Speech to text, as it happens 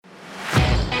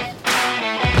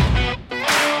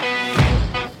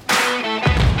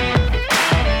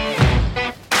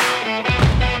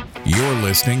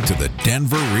listening to the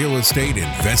Denver Real Estate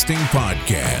Investing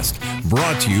Podcast,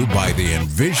 brought to you by the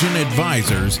Envision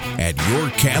Advisors at Your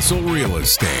Castle Real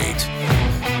Estate.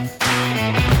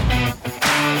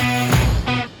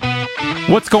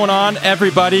 What's going on,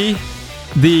 everybody?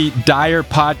 The Dyer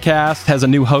Podcast has a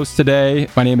new host today.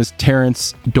 My name is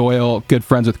Terrence Doyle, good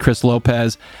friends with Chris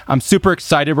Lopez. I'm super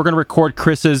excited. We're going to record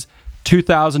Chris's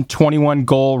 2021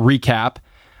 goal recap.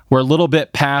 We're a little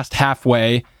bit past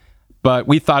halfway, but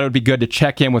we thought it would be good to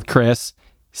check in with Chris,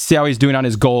 see how he's doing on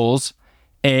his goals,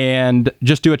 and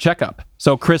just do a checkup.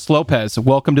 So, Chris Lopez,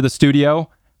 welcome to the studio.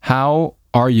 How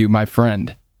are you, my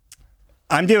friend?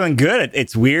 I'm doing good.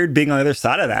 It's weird being on the other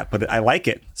side of that, but I like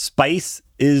it. Spice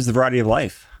is the variety of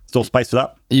life. Still spice it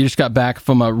up. You just got back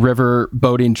from a river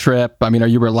boating trip. I mean, are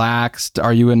you relaxed?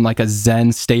 Are you in like a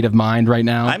zen state of mind right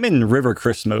now? I'm in River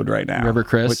Chris mode right now. River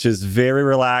Chris? Which is very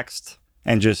relaxed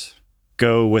and just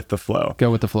go with the flow.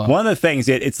 Go with the flow. One of the things,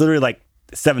 it's literally like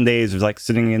 7 days of like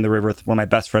sitting in the river with one of my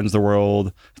best friends in the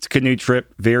world. It's a canoe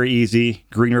trip, very easy.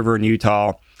 Green River in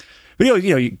Utah. But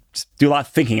you just do a lot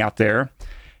of thinking out there.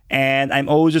 And I'm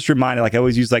always just reminded, like I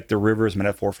always use like the river as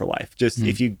metaphor for life. Just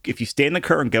if you stay in the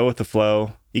current and go with the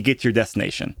flow, you get to your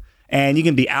destination. And you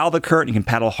can be out of the current, you can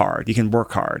paddle hard, you can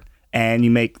work hard, and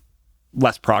you make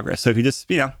less progress. So if you just,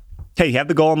 hey, you have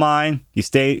the goal in mind, you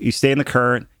stay in the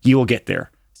current, you will get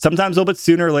there. Sometimes a little bit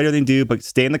sooner or later than you do, but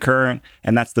stay in the current,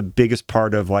 and that's the biggest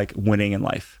part of like winning in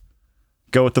life.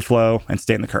 Go with the flow and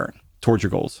stay in the current towards your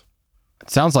goals.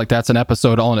 It sounds like that's an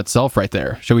episode all in itself right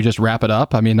there. Should we just wrap it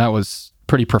up? I mean, that was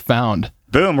pretty profound.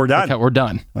 Boom, we're done. Okay, we're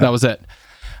done. That was it.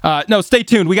 No, stay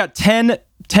tuned. We got 10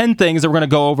 things that we're going to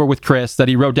go over with Chris that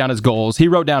he wrote down as goals. He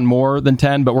wrote down more than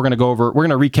 10, but we're going to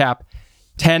recap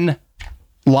 10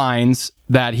 lines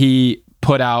that he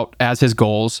put out as his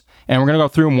goals. And we're going to go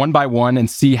through them one by one and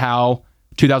see how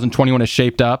 2021 is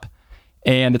shaped up.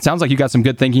 And it sounds like you got some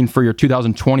good thinking for your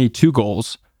 2022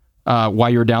 goals while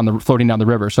you're floating down the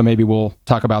river. So maybe we'll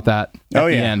talk about that at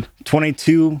the end.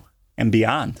 22 and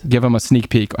beyond. Give them a sneak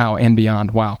peek. Wow, and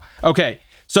beyond. Wow. Okay,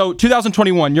 so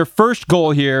 2021, your first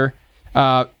goal here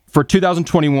for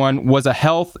 2021 was a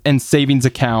health and savings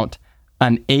account,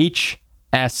 an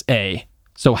HSA.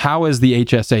 So how is the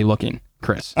HSA looking,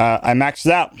 Chris? I maxed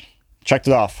it out. Checked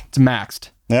it off. It's maxed.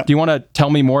 Yep. Do you want to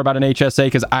tell me more about an HSA?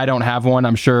 Because I don't have one.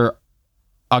 I'm sure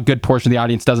a good portion of the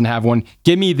audience doesn't have one.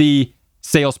 Give me the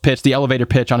sales pitch, the elevator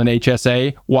pitch on an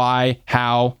HSA. Why?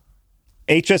 How?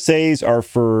 HSAs are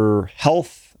for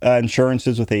health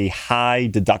insurances with a high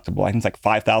deductible. I think it's like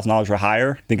 $5,000 or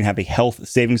higher. They can have a health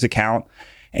savings account,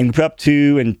 and you put up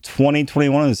to, in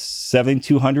 2021, is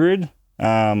 $7,200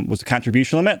 was the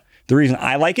contribution limit. The reason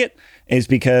I like it is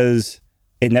because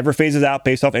it never phases out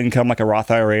based off income like a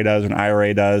Roth IRA does or an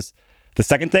IRA does. The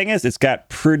second thing is it's got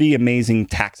pretty amazing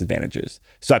tax advantages.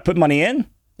 So I put money in,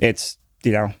 it's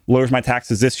lowers my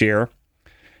taxes this year.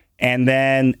 And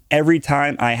then every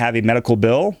time I have a medical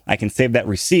bill, I can save that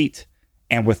receipt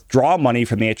and withdraw money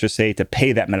from the HSA to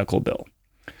pay that medical bill.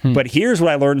 But here's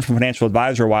what I learned from a financial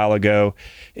advisor a while ago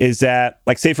is that,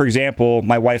 like, say, for example,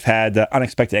 my wife had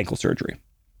unexpected ankle surgery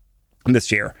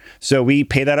this year. So we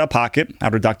pay that out of pocket,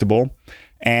 out of deductible,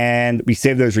 and we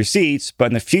save those receipts. But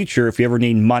in the future, if you ever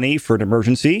need money for an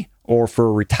emergency or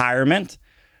for retirement,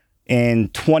 in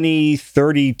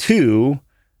 2032,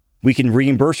 we can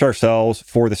reimburse ourselves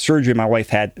for the surgery my wife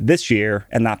had this year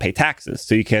and not pay taxes.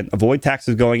 So you can avoid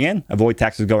taxes going in, avoid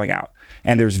taxes going out.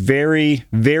 And there's very,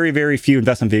 very, very few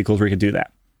investment vehicles where you can do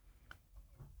that.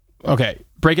 Okay,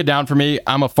 break it down for me.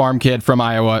 I'm a farm kid from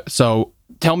Iowa. So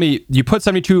tell me, you put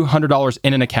 $7,200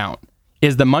 in an account.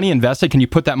 Is the money invested? Can you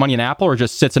put that money in Apple or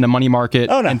just sits in a money market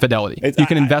in Fidelity? You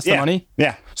can invest the money?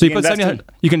 Yeah. So you put $7,200,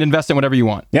 you can invest in whatever you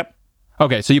want? Yep.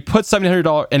 Okay, so you put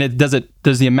 $7,200 and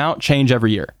does the amount change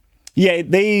every year? Yeah,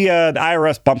 the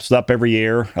IRS bumps it up every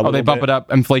year. They bump it up,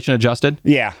 inflation adjusted?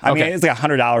 Yeah, I mean it's like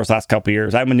 $100 last couple of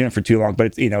years. I haven't been doing it for too long, but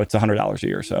it's $100 a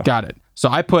year. So got it. So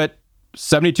I put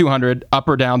 $7,200 up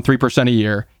or down 3% a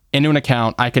year into an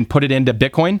account. I can put it into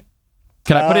Bitcoin.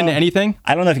 Can I put it into anything?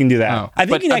 I don't know if you can do that. Oh, I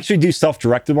think you can actually do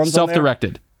self-directed ones.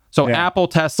 Self-directed. So Apple,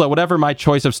 Tesla, whatever my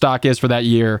choice of stock is for that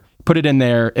year, put it in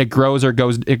there. It grows or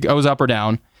goes up or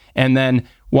down, and then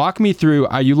walk me through.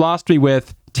 You lost me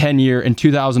with 10-year in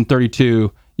 2032,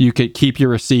 you could keep your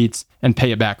receipts and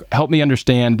pay it back. Help me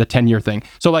understand the 10-year thing.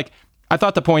 So like, I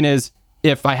thought the point is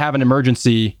if I have an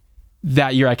emergency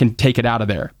that year, I can take it out of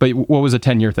there. But what was a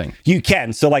 10-year thing? You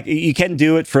can. So like, you can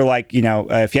do it for like,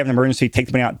 if you have an emergency, take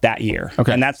the money out that year.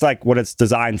 Okay. And that's like what it's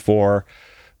designed for.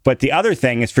 But the other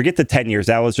thing is, forget the 10 years.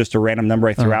 That was just a random number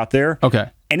I threw out there. Okay.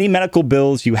 Any medical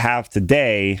bills you have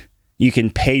today, you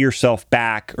can pay yourself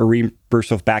back or reimburse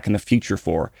yourself back in the future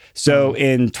for. So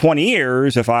in 20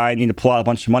 years, if I need to pull out a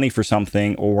bunch of money for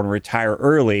something or want to retire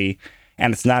early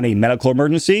and it's not a medical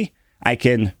emergency, I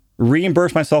can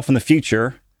reimburse myself in the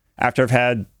future after I've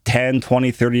had 10, 20,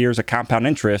 30 years of compound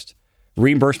interest,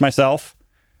 reimburse myself,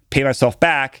 pay myself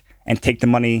back, and take the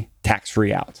money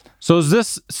tax-free out. So is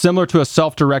this similar to a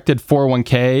self-directed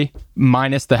 401k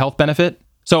minus the health benefit?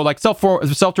 So like self-directed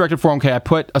 401k, I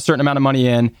put a certain amount of money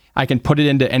in, I can put it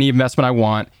into any investment I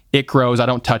want, it grows, I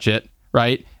don't touch it,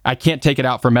 right? I can't take it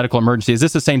out for a medical emergency. Is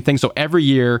this the same thing? So every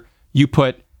year you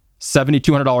put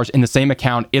 $7,200 in the same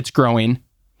account, it's growing,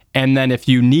 and then if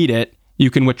you need it,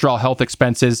 you can withdraw health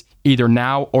expenses either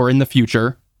now or in the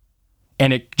future,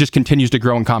 and it just continues to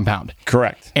grow and compound.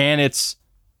 Correct. And it's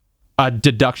a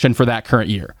deduction for that current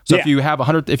year. So if you have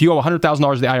if you owe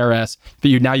 $100,000 to the IRS,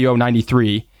 but you owe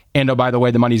 93, and oh, by the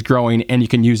way, the money's growing, and you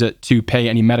can use it to pay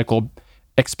any medical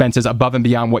expenses above and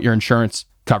beyond what your insurance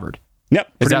covered. Yep.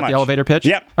 Is that the elevator pitch?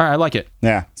 Yep. All right, I like it.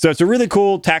 Yeah. So it's a really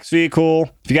cool tax vehicle.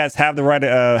 If you guys have the right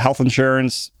health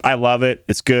insurance, I love it.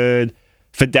 It's good.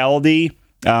 Fidelity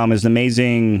is an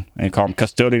amazing, I call them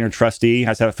custodian or trustee.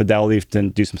 Has to have Fidelity to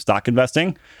do some stock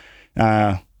investing.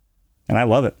 And I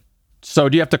love it. So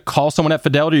do you have to call someone at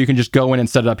Fidelity, or you can just go in and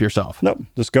set it up yourself? Nope.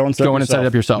 Just go and set it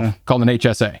up yourself. Yeah. Called an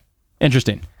HSA.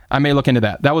 Interesting. I may look into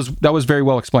that. That was very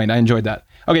well explained. I enjoyed that.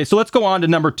 Okay, so let's go on to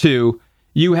number 2.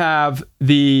 You have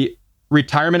the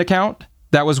retirement account.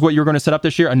 That was what you were going to set up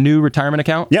this year, a new retirement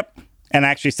account? Yep. And I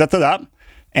actually set that up.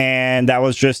 And that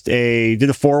was just did a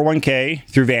 401k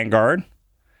through Vanguard.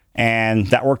 And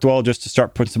that worked well just to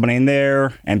start putting some money in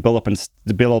there and build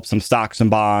up some stocks and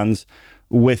bonds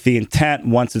with the intent,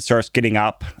 once it starts getting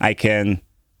up, I can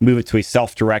move it to a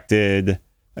self-directed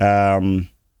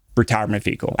retirement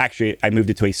vehicle. Actually, I moved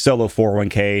it to a solo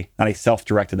 401k, not a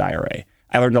self-directed IRA.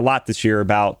 I learned a lot this year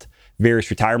about various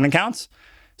retirement accounts.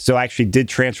 So I actually did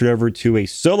transfer it over to a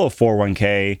solo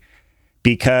 401k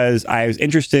because I was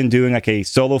interested in doing like a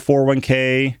solo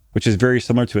 401k, which is very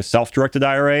similar to a self-directed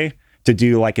IRA, to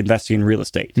do like investing in real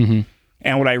estate. Mm-hmm.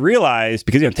 And what I realized,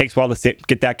 because it takes a while to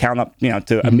get that account up,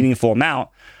 to a meaningful amount,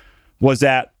 was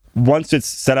that once it's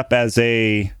set up as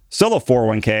a solo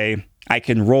 401k, I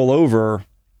can roll over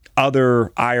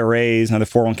other IRAs and other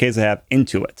 401ks I have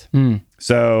into it.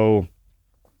 So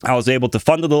I was able to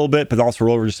fund it a little bit, but also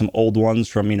roll over just some old ones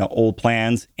from old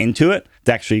plans into it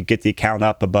to actually get the account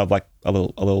up above like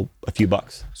a few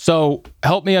bucks. So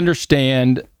help me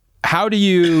understand. How do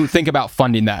you think about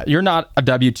funding that? You're not a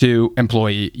W-2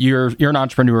 employee. You're an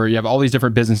entrepreneur. You have all these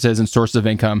different businesses and sources of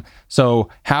income. So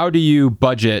how do you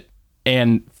budget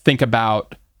and think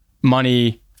about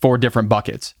money for different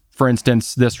buckets? For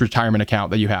instance, this retirement account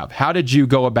that you have. How did you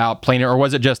go about planning? Or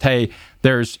was it just, hey,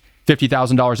 there's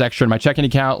 $50,000 extra in my checking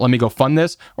account, let me go fund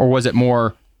this? Or was it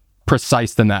more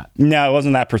precise than that? No, it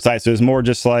wasn't that precise. It was more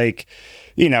just like,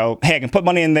 hey, I can put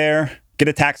money in there, get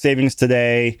a tax savings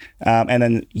today, and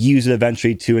then use it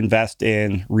eventually to invest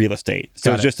in real estate.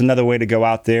 So it's just another way to go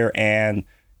out there and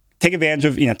take advantage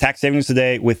of tax savings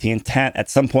today with the intent at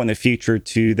some point in the future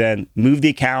to then move the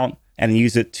account and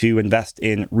use it to invest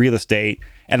in real estate.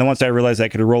 And then once I realized I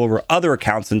could roll over other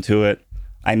accounts into it,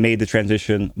 I made the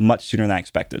transition much sooner than I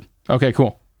expected. Okay,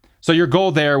 cool. So your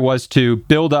goal there was to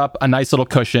build up a nice little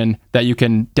cushion that you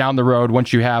can, down the road,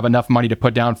 once you have enough money to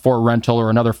put down for a rental or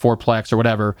another fourplex or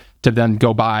whatever, to then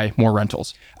go buy more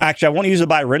rentals. Actually, I won't use it to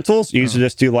buy rentals. Use it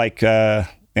just to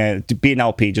to be an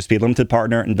LP, just be a limited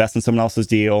partner, invest in someone else's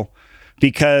deal.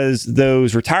 Because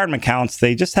those retirement accounts,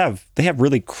 they have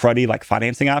really cruddy like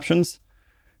financing options.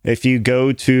 If you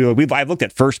go to, I've looked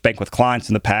at First Bank with clients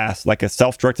in the past, like a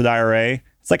self-directed IRA,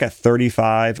 it's like a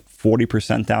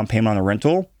 35-40% down payment on a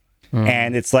rental.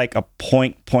 And it's like a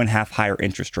point and a half higher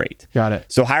interest rate. Got it.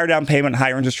 So higher down payment,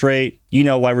 higher interest rate,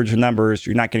 leverage the numbers.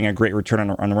 You're not getting a great return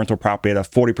on a rental property at a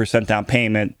 40% down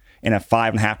payment and a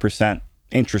 5.5%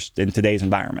 interest in today's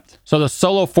environment. So the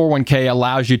solo 401k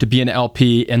allows you to be an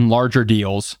LP in larger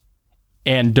deals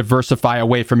and diversify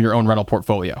away from your own rental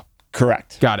portfolio.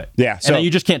 Correct. Got it. Yeah. So, and then you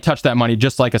just can't touch that money,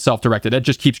 just like a self-directed. It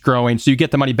just keeps growing. So you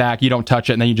get the money back, you don't touch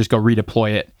it, and then you just go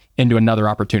redeploy it into another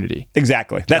opportunity.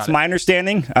 Exactly. That's my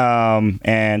understanding.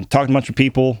 And talking to a bunch of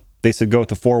people, they said go with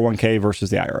the 401k versus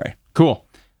the IRA. Cool.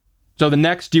 So the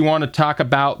next, do you want to talk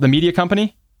about the media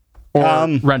company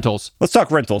or rentals? Let's talk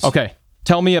rentals. Okay.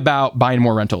 Tell me about buying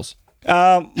more rentals.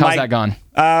 How's that gone?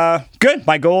 Good.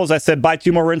 My goal is I said buy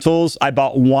 2 more rentals. I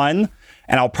bought 1,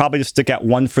 and I'll probably just stick at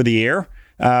 1 for the year.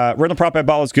 Rental property I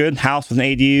bought was good. House with an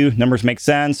ADU. Numbers make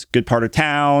sense. Good part of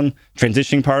town.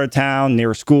 Transitioning part of town.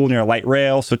 Near a school, near a light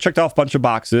rail. So checked off a bunch of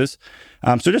boxes.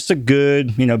 So just a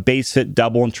good, base hit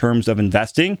double in terms of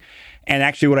investing. And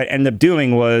actually what I ended up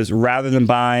doing was rather than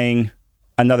buying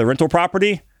another rental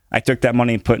property, I took that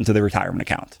money and put into the retirement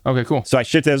account. Okay, cool. So I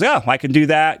shifted as, I can do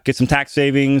that, get some tax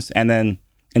savings, and then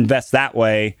invest that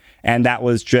way. And that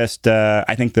was just,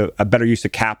 I think, a better use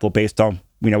of capital based on,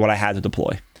 what I had to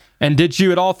deploy. And did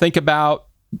you at all think about,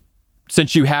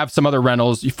 since you have some other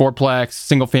rentals, fourplex,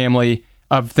 single family,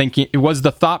 of thinking, was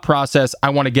the thought process, I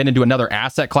want to get into another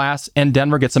asset class in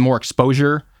Denver, get some more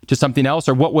exposure to something else?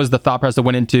 Or what was the thought process that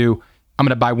went into, I'm going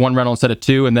to buy one rental instead of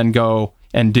two and then go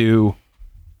and do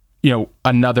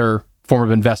another form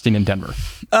of investing in Denver?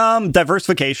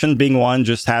 Diversification being one,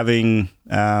 just having,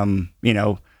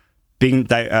 being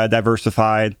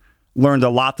diversified. Learned a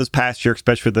lot this past year,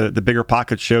 especially the Bigger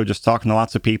Pockets show, just talking to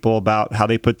lots of people about how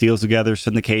they put deals together,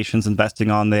 syndications,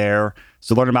 investing on there.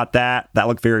 So learning about that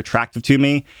looked very attractive to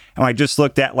me. And when I just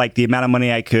looked at the amount of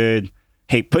money I could,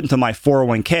 put into my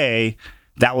 401k,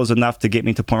 that was enough to get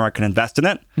me to the point where I could invest in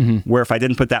it. Mm-hmm. Where if I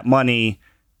didn't put that money,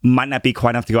 might not be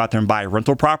quite enough to go out there and buy a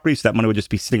rental property. So that money would just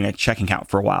be sitting in a checking account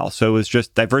for a while. So it was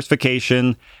just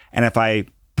diversification. And if I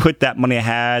put that money I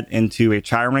had into a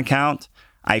retirement account,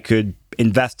 I could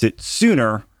invest it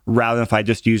sooner rather than if I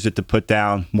just used it to put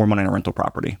down more money in a rental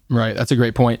property. Right. That's a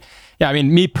great point. Yeah. I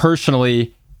mean, me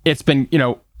personally, it's been,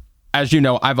 as you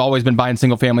know, I've always been buying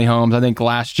single family homes. I think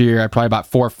last year I probably bought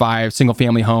 4 or 5 single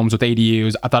family homes with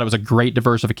ADUs. I thought it was a great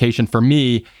diversification for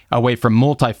me away from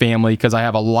multifamily because I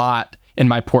have a lot in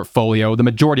my portfolio. The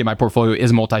majority of my portfolio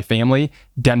is multifamily,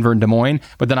 Denver and Des Moines.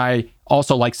 But then I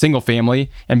also like single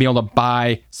family and being able to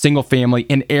buy single family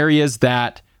in areas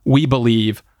that we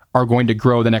believe are going to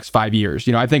grow the next 5 years.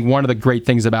 I think one of the great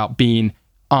things about being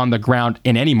on the ground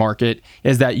in any market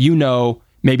is that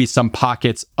maybe some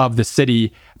pockets of the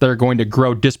city that are going to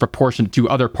grow disproportionate to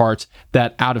other parts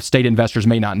that out-of-state investors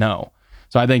may not know.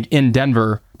 So I think in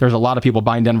Denver, there's a lot of people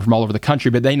buying Denver from all over the country,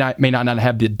 but they may not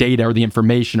have the data or the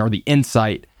information or the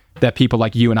insight that people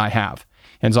like you and I have.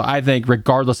 And so I think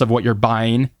regardless of what you're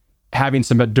buying, having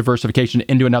some diversification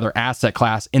into another asset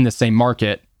class in the same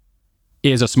market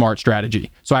is a smart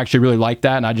strategy. So I actually really like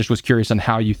that. And I just was curious on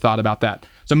how you thought about that.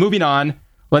 So moving on,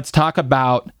 let's talk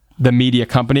about the media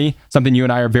company, something you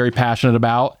and I are very passionate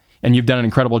about, and you've done an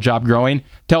incredible job growing.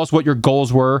 Tell us what your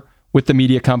goals were with the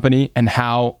media company and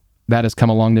how that has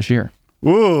come along this year.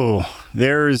 Ooh,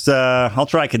 there's, I'll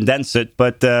try to condense it,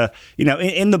 but,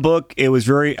 in the book, it was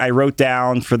I wrote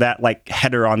down for that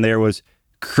header on there was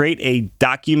create a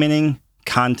documenting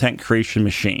content creation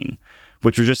machine,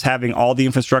 which was just having all the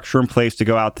infrastructure in place to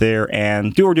go out there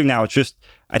and do what we're doing now. It's just,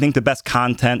 I think the best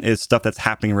content is stuff that's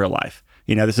happening in real life.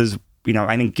 This is,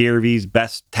 I think Gary Vee's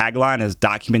best tagline is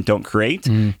document, don't create.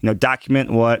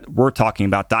 Document what we're talking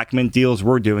about, document deals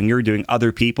we're doing, you're doing,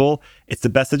 other people. It's the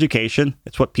best education.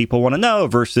 It's what people want to know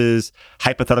versus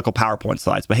hypothetical PowerPoint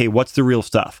slides. But hey, what's the real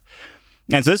stuff?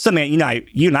 And so this is something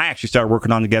that, you and I actually started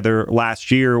working on together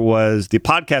last year was the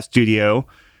podcast studio.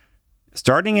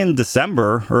 Starting in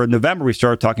December or November, we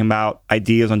started talking about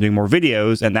ideas on doing more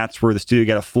videos. And that's where the studio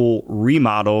got a full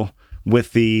remodel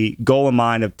with the goal in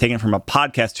mind of taking it from a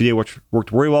podcast studio, which worked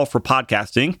very well for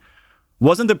podcasting.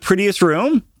 Wasn't the prettiest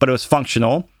room, but it was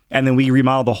functional. And then we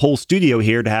remodeled the whole studio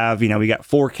here to have, we got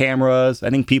 4 cameras. I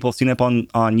think people have seen it on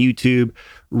YouTube.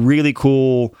 Really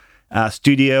cool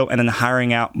studio. And then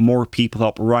hiring out more people to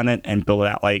help run it and build it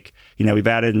out. We've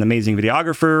added an amazing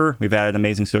videographer. We've added an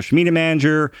amazing social media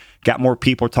manager. Got more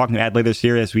people we're talking to add later this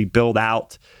year as we build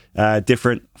out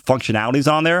different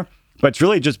functionalities on there. But it's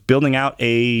really just building out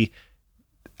a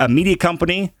media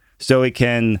company so it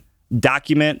can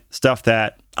document stuff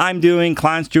that I'm doing,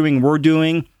 clients doing, we're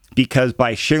doing, because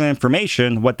by sharing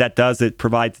information, what that does, it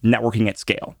provides networking at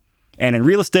scale. And in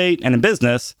real estate and in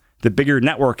business, the bigger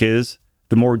network is,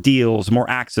 the more deals, the more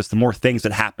access, the more things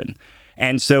that happen.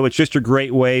 And so it's just a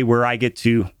great way where I get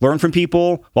to learn from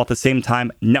people while at the same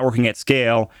time networking at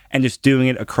scale and just doing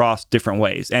it across different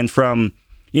ways. And from,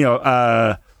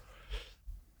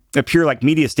 a pure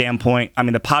media standpoint, I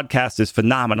mean, the podcast is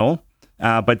phenomenal,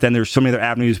 but then there's so many other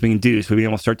avenues we can do. So we'll be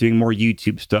able to start doing more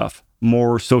YouTube stuff,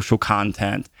 more social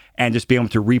content, and just be able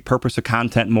to repurpose the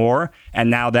content more. And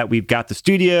now that we've got the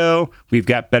studio, we've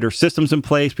got better systems in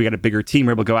place, we got a bigger team,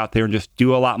 we're able to go out there and just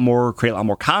do a lot more, create a lot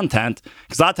more content.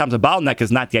 Because a lot of times the bottleneck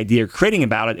is not the idea of creating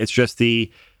about it, it's just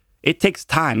it takes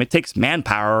time, it takes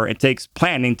manpower, it takes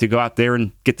planning to go out there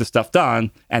and get the stuff done.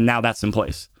 And now that's in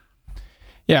place.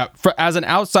 Yeah, as an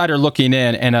outsider looking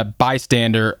in and a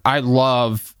bystander, I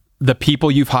love the people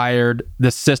you've hired,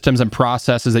 the systems and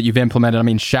processes that you've implemented. I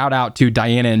mean, shout out to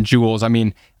Diana and Jules. I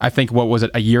mean, I think, what was it,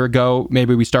 a year ago,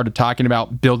 maybe we started talking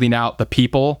about building out the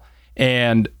people,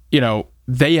 and,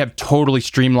 they have totally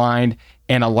streamlined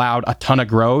and allowed a ton of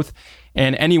growth.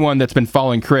 And anyone that's been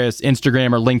following Chris,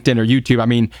 Instagram or LinkedIn or YouTube, I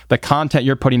mean, the content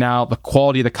you're putting out, the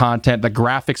quality of the content, the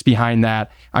graphics behind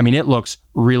that, I mean, it looks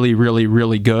really, really,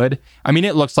 really good. I mean,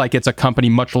 it looks like it's a company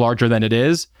much larger than it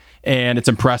is, and it's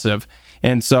impressive.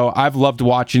 And so I've loved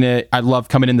watching it. I love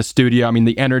coming in the studio. I mean,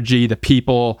 the energy, the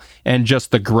people, and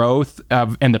just the growth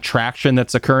and the traction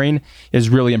that's occurring is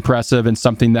really impressive, and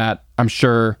something that I'm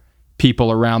sure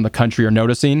people around the country are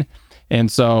noticing.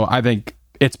 And so I think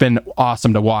it's been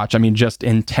awesome to watch. I mean, just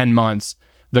in 10 months,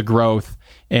 the growth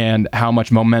and how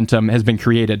much momentum has been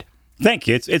created. Thank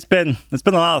you. It's been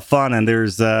a lot of fun, and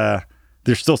there's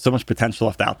still so much potential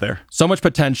left out there. So much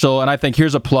potential. And I think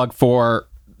here's a plug for,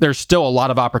 there's still a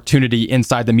lot of opportunity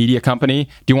inside the media company.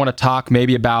 Do you want to talk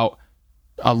maybe about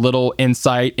a little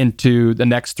insight into the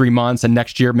next 3 months and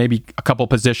next year, maybe a couple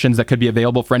positions that could be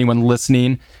available for anyone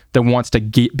listening that wants to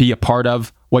be a part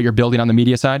of what you're building on the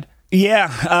media side?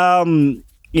 Yeah.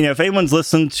 If anyone's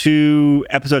listened to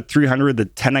episode 300, the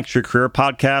 10X Your Career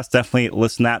podcast, definitely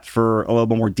listen to that for a little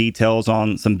bit more details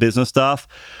on some business stuff.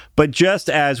 But just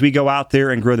as we go out there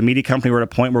and grow the media company, we're at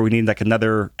a point where we need like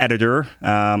another editor,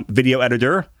 video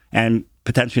editor, and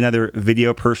potentially another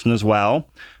video person as well.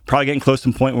 Probably getting close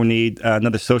to the point where we need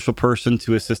another social person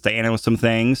to assist Diana with some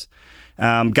things.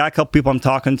 Got a couple people I'm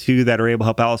talking to that are able to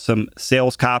help out with some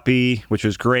sales copy, which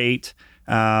is great.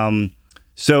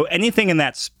 So anything in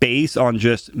that space on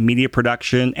just media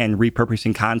production and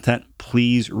repurposing content,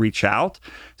 please reach out.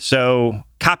 So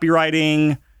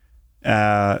copywriting,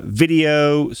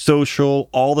 video, social,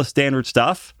 all the standard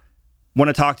stuff. Want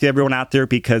to talk to everyone out there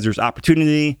because there's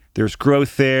opportunity, there's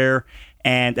growth there.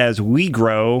 And as we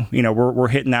grow, we're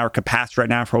hitting our capacity right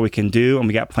now for what we can do. And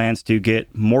we got plans to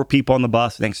get more people on the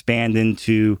bus and expand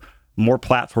into more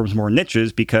platforms, more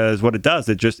niches, because what it does,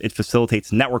 it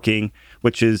facilitates networking,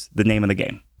 which is the name of the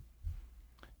game.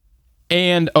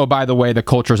 And, oh, by the way, the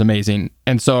culture is amazing.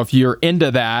 And so if you're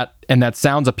into that and that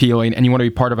sounds appealing and you want to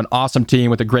be part of an awesome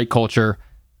team with a great culture,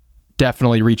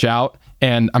 definitely reach out.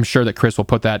 And I'm sure that Chris will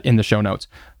put that in the show notes.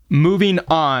 Moving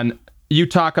on, you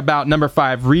talk about number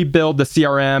 5, rebuild the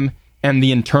CRM and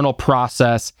the internal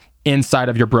process inside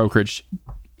of your brokerage.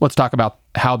 Let's talk about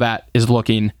how that is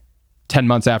looking 10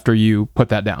 months after you put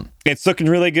that down. It's looking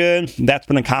really good. That's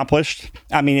been accomplished.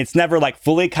 I mean, it's never like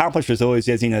fully accomplished. There's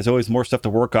always more stuff to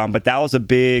work on, but that was a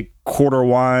big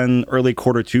Q1, early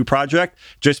Q2 project,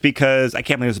 just because I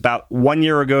can't believe it was about 1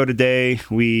 year ago today.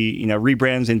 We,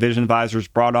 rebrands Envision Advisors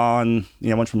brought on,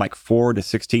 went from like 4 to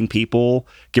 16 people,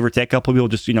 give or take a couple of people,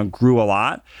 just, grew a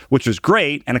lot, which was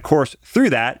great. And of course, through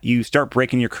that, you start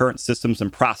breaking your current systems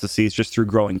and processes just through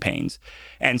growing pains.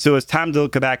 And so it's time to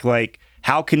look back, like,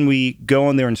 how can we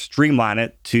go in there and streamline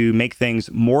it to make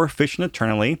things more efficient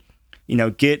internally,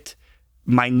 get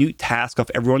minute tasks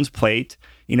off everyone's plate,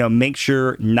 make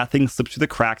sure nothing slips through the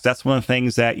cracks. That's one of the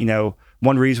things that,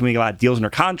 one reason we get a lot of deals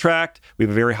under contract, we have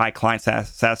a very high client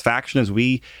satisfaction is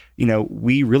we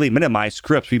really minimize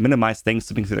scripts. We minimize things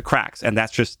slipping through the cracks. And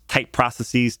that's just tight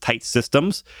processes, tight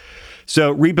systems.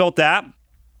 So rebuilt that.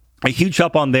 A huge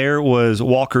help on there was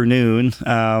Walker Noon.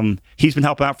 He's been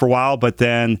helping out for a while, but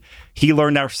then he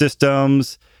learned our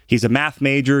systems. He's a math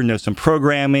major, knows some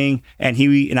programming, and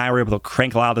he and I were able to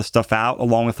crank a lot of this stuff out,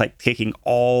 along with like taking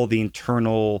all the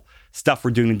internal stuff we're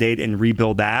doing today and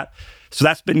rebuild that. So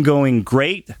that's been going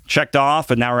great, checked off,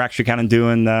 and now we're actually kind of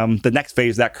doing the next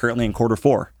phase of that currently in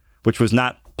Q4, which was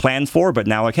not planned for, but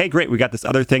now like, hey, great, we got this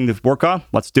other thing to work on.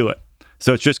 Let's do it.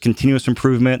 So it's just continuous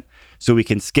improvement so we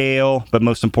can scale, but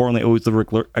most importantly, always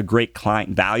deliver a great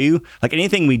client value. Like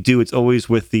anything we do, it's always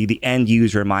with the end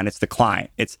user in mind. It's the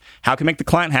client. It's how can we make the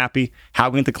client happy? How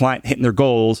can we make the client hitting their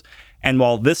goals? And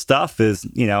while this stuff is,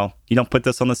 you don't put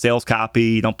this on the sales copy,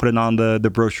 you don't put it on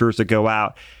the brochures that go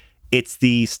out. It's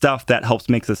the stuff that helps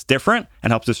make us different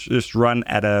and helps us just run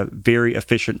at a very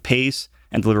efficient pace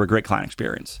and deliver a great client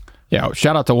experience. Yeah,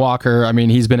 shout out to Walker. I mean,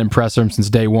 he's been impressive since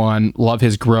day one. Love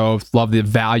his growth, love the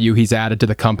value he's added to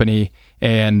the company,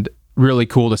 and really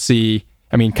cool to see,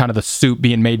 I mean, kind of the soup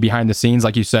being made behind the scenes.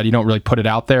 Like you said, you don't really put it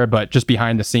out there, but just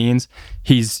behind the scenes,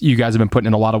 you guys have been putting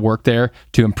in a lot of work there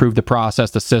to improve the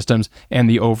process, the systems, and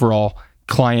the overall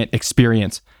client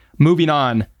experience. Moving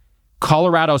on,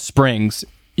 Colorado Springs.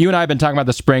 You and I have been talking about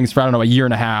the Springs for, a year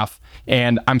and a half,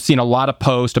 and I'm seeing a lot of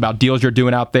posts about deals you're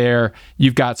doing out there.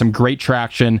 You've got some great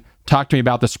traction. Talk to me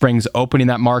about the Springs opening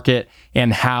that market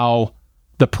and how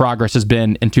the progress has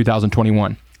been in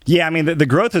 2021. Yeah, I mean, the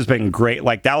growth has been great.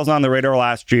 Like, that was on the radar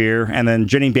last year. And then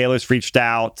Jenny Bayless reached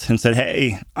out and said,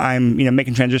 hey, I'm,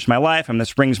 making transition in my life. I'm in the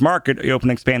Springs market. Are you open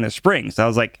to expand the Springs? So I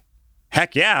was like,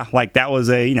 heck yeah. Like, that was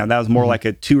that was more like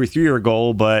a 2 or 3 year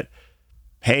goal. But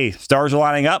hey, stars are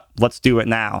lining up. Let's do it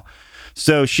now.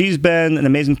 So she's been an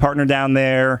amazing partner down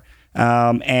there.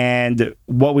 And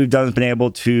what we've done is been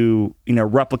able to,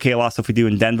 replicate a lot of stuff we do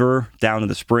in Denver down to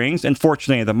the Springs. And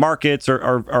fortunately, the markets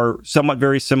are somewhat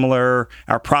very similar.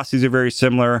 Our processes are very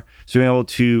similar. So we're able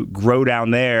to grow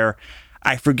down there.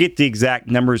 I forget the exact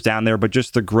numbers down there, but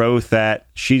just the growth that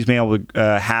she's been able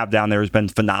to have down there has been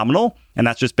phenomenal. And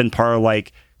that's just been part of,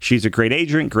 like, she's a great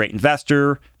agent, great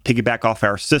investor, piggyback off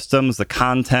our systems, the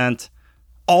content,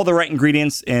 all the right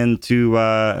ingredients into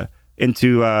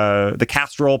the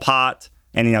casserole pot,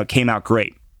 and it came out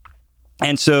great.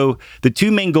 And so the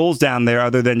 2 main goals down there,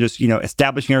 other than just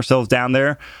establishing ourselves down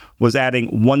there, was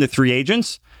adding 1 to 3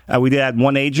 agents. We did add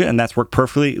 1 agent, and that's worked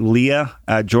perfectly. Leah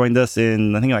joined us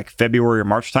in, I think, like February or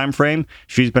March timeframe.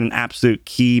 She's been an absolute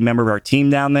key member of our team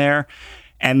down there.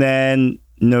 And then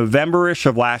November-ish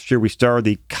of last year, we started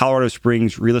the Colorado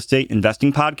Springs Real Estate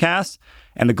Investing Podcast,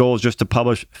 and the goal is just to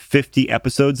publish 50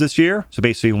 episodes this year, so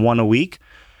basically 1 a week.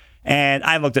 And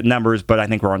I looked at numbers, but I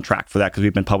think we're on track for that because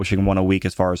we've been publishing 1 a week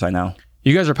as far as I know.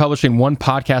 You guys are publishing 1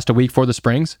 podcast a week for the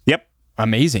Springs? Yep.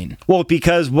 Amazing. Well,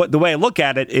 because the way I look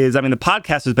at it is, the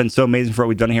podcast has been so amazing for what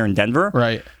we've done here in Denver.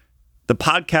 Right. The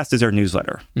podcast is our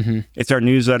newsletter. Mm-hmm. It's our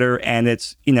newsletter, and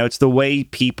it's the way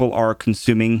people are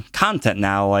consuming content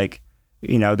now. Like,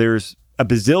 there's a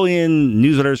bazillion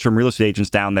newsletters from real estate agents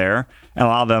down there, and a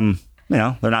lot of them,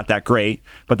 they're not that great.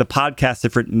 But the podcast,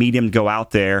 different medium to go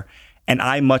out there. And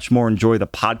I much more enjoy the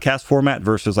podcast format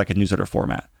versus like a newsletter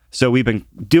format. So we've been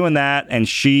doing that, and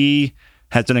she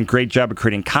has done a great job of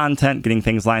creating content, getting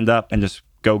things lined up, and just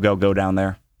go down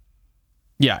there.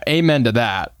 Yeah, amen to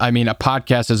that. A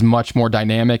podcast is much more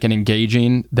dynamic and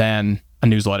engaging than a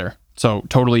newsletter. So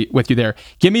totally with you there.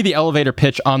 Give me the elevator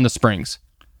pitch on the Springs.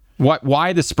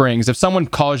 Why the Springs? If someone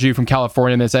calls you from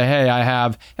California and they say, hey, I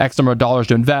have X number of dollars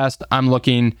to invest,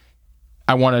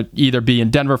 I want to either be in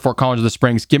Denver, Fort Collins, or the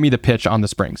Springs. Give me the pitch on the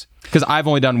Springs. Because I've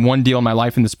only done 1 deal in my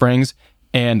life in the Springs,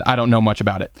 and I don't know much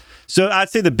about it. So I'd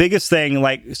say the biggest thing,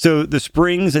 so the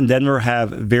Springs and Denver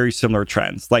have very similar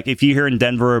trends. Like, if you hear in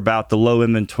Denver about the low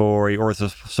inventory or the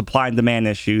supply and demand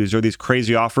issues or these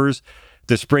crazy offers,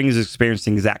 the Springs is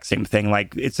experiencing the exact same thing.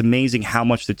 Like, it's amazing how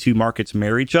much the 2 markets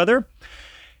mirror each other.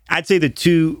 I'd say the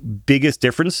 2 biggest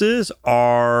differences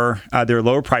are their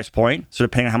lower price point. So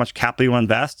depending on how much capital you want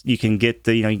to invest, you can get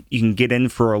you can get in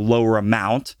for a lower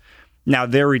amount. Now,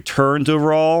 their returns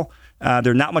overall,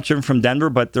 they're not much different from Denver,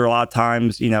 but they're a lot of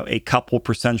times a couple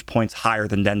percentage points higher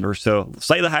than Denver. So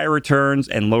slightly higher returns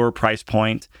and lower price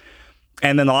point.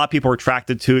 And then a lot of people are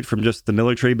attracted to it from just the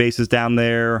military bases down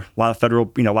there. A lot of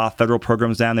federal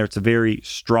programs down there. It's a very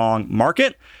strong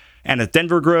market. And as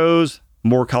Denver grows,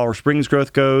 more Colorado Springs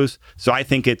growth goes. So I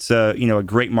think it's a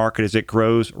great market as it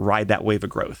grows. Ride that wave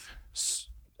of growth.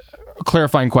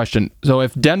 Clarifying question. So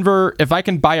if I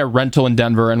can buy a rental in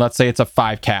Denver and let's say it's a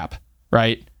 5 cap,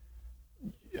 right?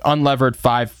 Unlevered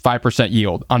 5%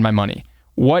 yield on my money.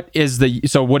 Would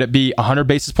it be 100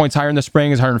 basis points higher in the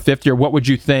Springs, 150, or what would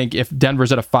you think if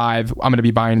Denver's at a 5, I'm going to be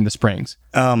buying in the Springs?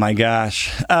 Oh my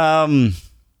gosh.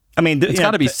 It's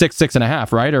got to be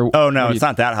 6.5, right? Or oh no, it's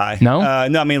not that high. No,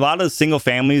 no. A lot of the single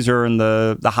families are in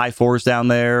the high 4s down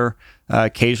there.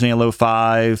 Occasionally a low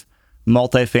 5.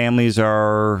 Multifamilies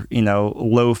are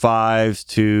low 5s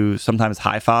to sometimes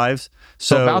high 5s.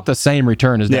 So about the same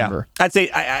return as Denver. Yeah, I'd say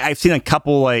I've seen a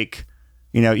couple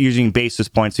using basis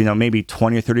points. Maybe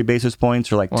 20 or 30 basis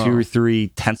points, or like 2 or 3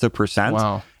 tenths of percent.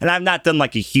 Wow. And I've not done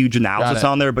like a huge analysis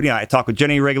on there, but I talk with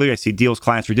Jenny regularly. I see deals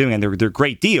clients are doing, and they're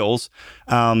great deals.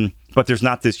 But there's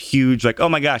not this huge oh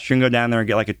my gosh, you're gonna go down there and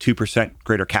get like a 2%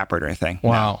 greater cap rate or anything.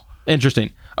 Wow, no.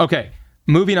 Interesting. Okay,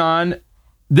 moving on.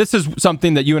 This is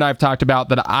something that you and I have talked about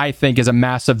that I think is a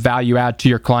massive value add to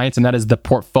your clients, and that is the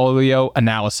portfolio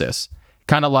analysis.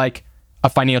 Kind of like a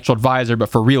financial advisor, but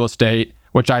for real estate,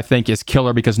 which I think is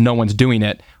killer because no one's doing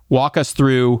it. Walk us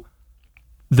through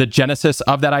the genesis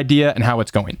of that idea and how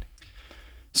it's going.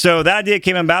 So that idea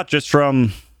came about just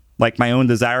from my own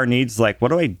desire needs. What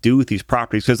do I do with these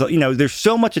properties? Because, there's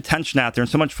so much attention out there and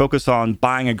so much focus on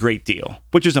buying a great deal,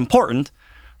 which is important.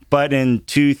 But in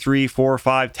 2, 3, 4,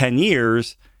 5, 10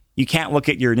 years, you can't look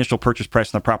at your initial purchase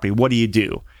price on the property. What do you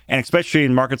do? And especially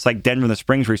in markets like Denver and the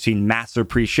Springs, where you're seeing massive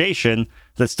appreciation,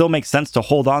 that still makes sense to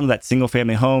hold on to that single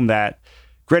family home that,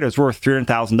 great, it was worth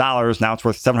 $300,000. Now it's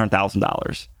worth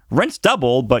 $700,000. Rents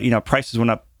doubled, but prices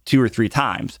went up 2 or 3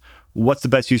 times. what's the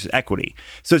best use of equity.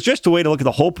 So it's just a way to look at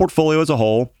the whole portfolio as a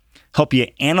whole, help you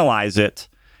analyze it,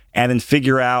 and then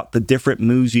figure out the different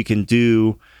moves you can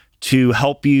do to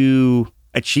help you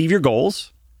achieve your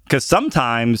goals. Because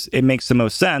sometimes it makes the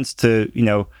most sense to,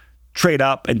 trade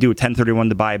up and do a 1031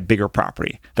 to buy a bigger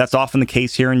property. That's often the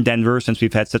case here in Denver since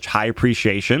we've had such high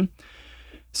appreciation.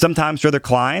 Sometimes for other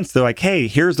clients, they're like, hey,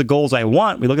 here's the goals I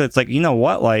want. We look at it, it's like, you know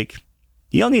what? Like,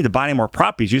 you don't need to buy any more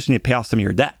properties. You just need to pay off some of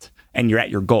your debt and you're at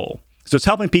your goal. So it's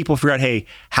helping people figure out, hey,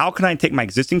 how can I take my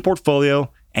existing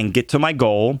portfolio and get to my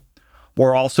goal?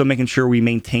 We're also making sure we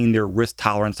maintain their risk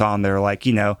tolerance on there. Like,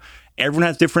 everyone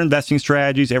has different investing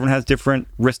strategies. Everyone has different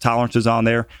risk tolerances on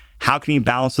there. How can you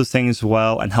balance those things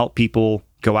well and help people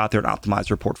go out there and optimize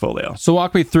their portfolio? So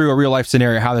walk me through a real life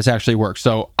scenario, how this actually works.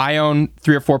 So I own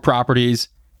 3 or 4 properties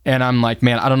and I'm like,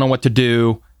 man, I don't know what to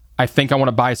do. I think I want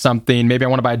to buy something. Maybe I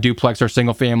want to buy a duplex or a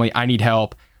single family. I need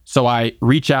help. So I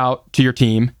reach out to your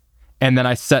team and then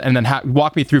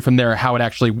walk me through from there how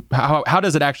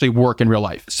does it actually work in real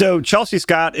life? So Chelsea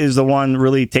Scott is the one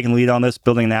really taking the lead on this,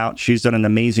 building it out. She's done an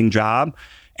amazing job.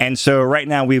 And so right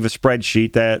now we have a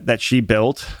spreadsheet that she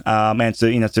built, and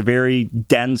it's a very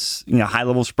dense, high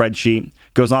level spreadsheet.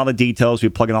 Goes on all the details. We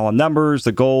plug in all the numbers,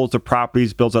 the goals, the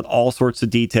properties, builds out all sorts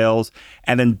of details,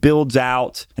 and then builds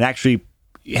out and actually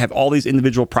you have all these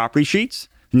individual property sheets.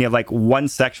 And you have like one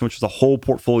section which is the whole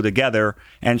portfolio together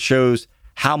and shows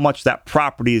how much that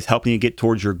property is helping you get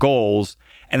towards your goals.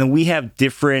 And then we have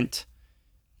different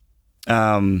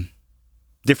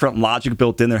logic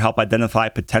built in there to help identify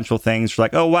potential things.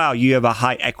 Like, oh, wow, you have a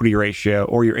high equity ratio,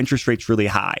 or your interest rate's really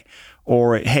high,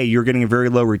 or, hey, you're getting a very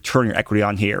low return on your equity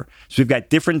on here. So we've got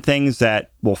different things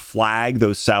that will flag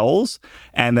those cells.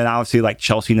 And then obviously, like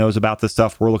Chelsea knows about this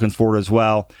stuff, we're looking forward as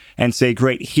well, and say,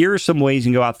 great, here are some ways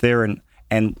you can go out there and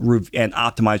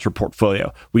optimize your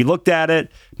portfolio. We looked at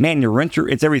it, man, your rent,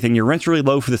 it's everything. Your rent's really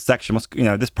low for this section.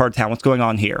 This part of town, what's going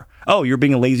on here? Oh, you're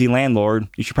being a lazy landlord.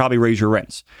 You should probably raise your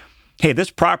rents. Hey,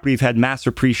 this property have had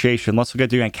massive appreciation. Let's look at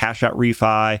doing a cash out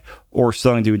refi or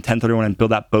selling, doing 1031 and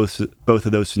build out both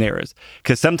of those scenarios.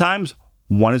 Because sometimes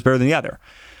one is better than the other.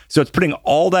 So it's putting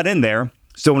all that in there.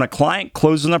 So when a client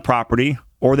closes on a property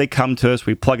or they come to us,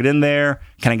 we plug it in there,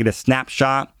 kind of get a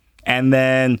snapshot, and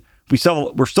then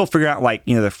we're still figuring out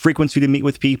the frequency to meet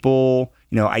with people,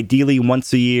 ideally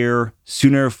once a year,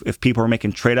 sooner if people are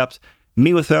making trade ups,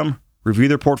 meet with them, review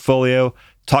their portfolio,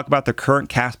 talk about their current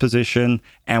cash position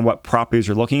and what properties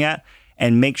they're looking at,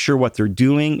 and make sure what they're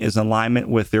doing is in alignment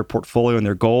with their portfolio and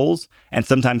their goals, and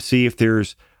sometimes see if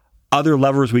there's other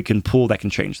levers we can pull that can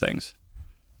change things.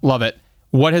 Love it.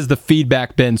 What has the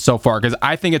feedback been so far? Because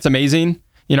I think it's amazing.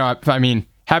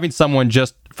 Having someone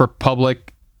just for public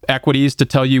equities to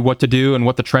tell you what to do and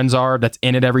what the trends are that's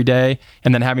in it every day,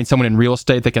 and then having someone in real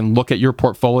estate that can look at your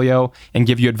portfolio and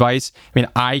give you advice.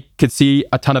 I could see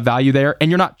a ton of value there,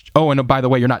 and and by the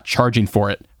way, you're not charging for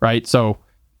it, right? So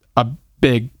a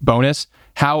big bonus.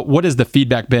 What has the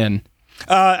feedback been?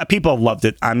 People have loved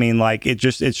it.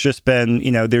 It's just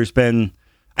been,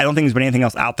 I don't think there's been anything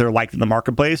else out there like in the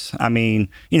marketplace.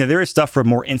 There is stuff for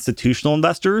more institutional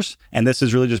investors, and this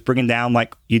is really just bringing down,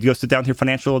 you'd go sit down with your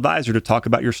financial advisor to talk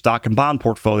about your stock and bond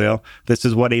portfolio. This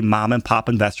is what a mom and pop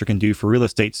investor can do for real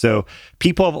estate. So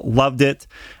people have loved it.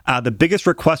 The biggest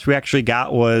request we actually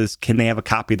got was, can they have a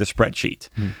copy of the spreadsheet?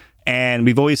 And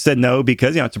we've always said no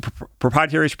because, it's a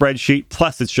proprietary spreadsheet.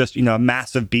 Plus, it's just, a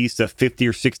massive beast of 50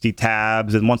 or 60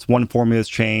 tabs. And once one formula is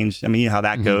changed, you know how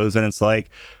that goes. And it's like,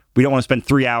 we don't want to spend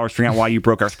 3 hours figuring out why you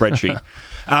broke our spreadsheet.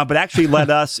 But actually led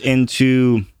us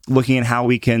into looking at how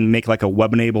we can make a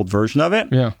web-enabled version of it,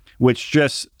 which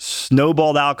just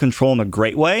snowballed out of control in a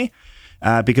great way.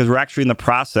 Because we're actually in the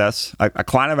process, a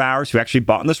client of ours who actually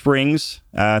bought in the Springs,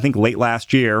 I think late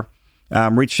last year,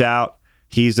 reached out.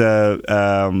 He's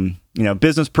a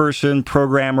business person,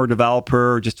 programmer,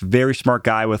 developer, just a very smart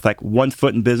guy with 1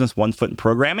 foot in business, 1 foot in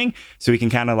programming. So he can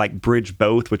kind of bridge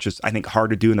both, which is, I think, hard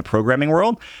to do in the programming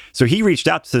world. So he reached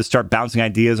out to start bouncing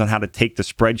ideas on how to take the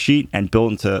spreadsheet and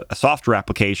build into a software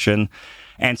application.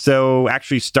 And so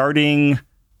actually starting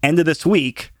end of this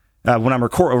week, when I'm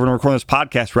recording this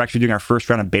podcast, we're actually doing our first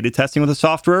round of beta testing with the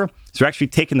software. So we're actually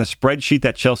taking the spreadsheet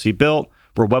that Chelsea built,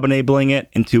 we're web enabling it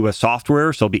into a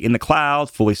software, so it'll be in the cloud,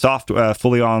 fully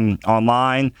online,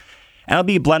 and it'll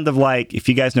be a blend of if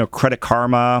you guys know Credit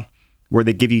Karma, where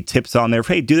they give you tips on there.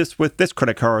 Hey, do this with this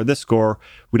credit card or this score.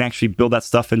 We can actually build that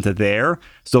stuff into there,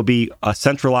 so it'll be a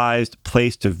centralized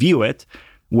place to view it,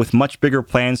 with much bigger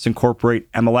plans to incorporate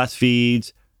MLS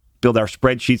feeds, build our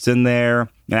spreadsheets in there,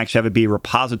 and actually have it be a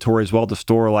repository as well to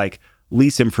store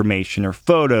lease information or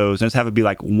photos, and just have it be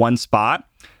one spot.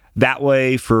 that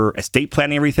way for estate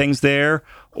planning, everything's there.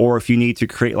 Or if you need to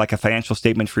create like a financial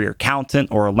statement for your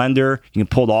accountant or a lender, you can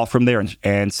pull it all from there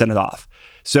and send it off.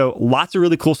 So lots of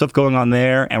really cool stuff going on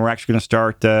there. And we're actually going to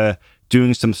start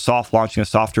doing some soft launching of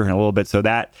software in a little bit. So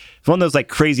that it's one of those like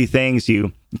crazy things,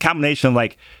 combination of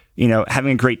like,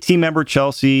 having a great team member,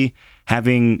 Chelsea,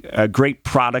 having a great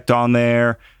product on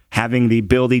there, having the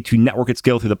ability to network at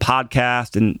scale through the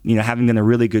podcast, and having done a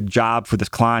really good job for this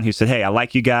client who said, hey, I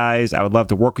like you guys, I would love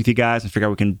to work with you guys and figure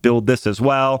out we can build this as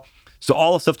well. So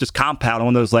all the stuff just compound.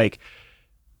 One of those like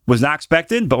was not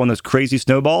expected, but one of those crazy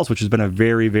snowballs, which has been a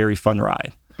very, very fun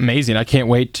ride. Amazing. I can't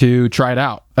wait to try it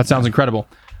out. That sounds incredible.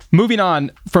 Moving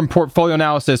on from portfolio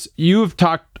analysis, you've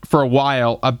talked for a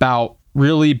while about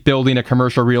really building a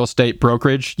commercial real estate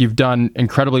brokerage. You've done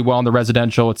incredibly well in the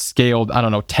residential. It's scaled,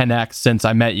 10x since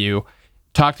I met you.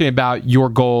 Talk to me about your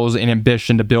goals and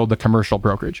ambition to build the commercial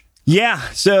brokerage. Yeah.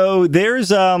 So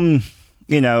there's, I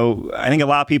think a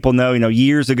lot of people know,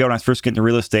 years ago when I was first getting into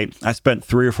real estate, I spent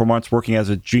 3 or 4 months working as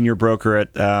a junior broker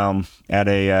at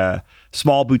a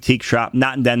small boutique shop,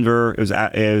 not in Denver.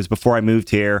 It was before I moved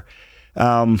here.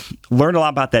 Learned a lot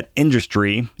about that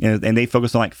industry, and they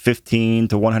focus on like 15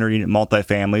 to 100 unit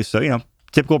multifamily. So,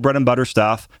 typical bread and butter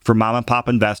stuff for mom and pop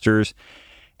investors.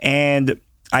 And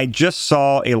I just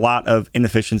saw a lot of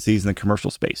inefficiencies in the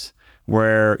commercial space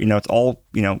where, it's all,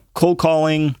 cold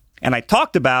calling. And I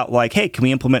talked about like, hey, can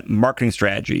we implement marketing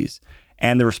strategies?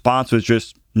 And the response was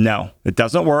just, no, it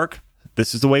doesn't work.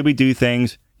 This is the way we do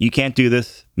things. You can't do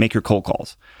this. Make your cold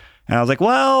calls. And I was like,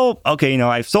 well, okay,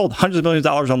 I've sold hundreds of millions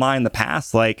of dollars online in the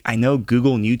past. Like, I know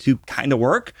Google and YouTube kind of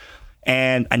work.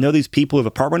 And I know these people who have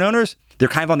apartment owners, they're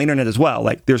kind of on the internet as well.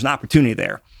 Like, there's an opportunity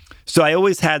there. So I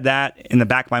always had that in the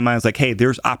back of my mind. I was like, hey,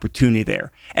 there's opportunity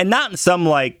there. And not in some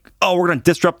like, oh, we're going to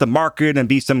disrupt the market and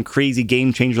be some crazy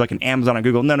game changer like an Amazon or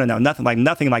Google. No, nothing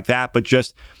like that. But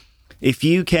just if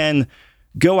you can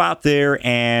go out there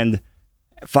and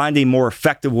find a more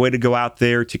effective way to go out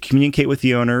there to communicate with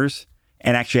the owners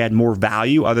and actually add more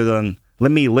value other than let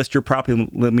me list your property,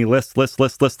 let me list. Let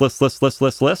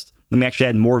me actually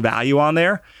add more value on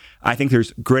there. I think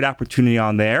there's great opportunity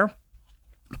on there.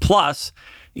 Plus,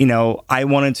 I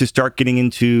wanted to start getting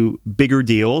into bigger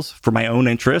deals for my own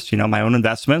interest, my own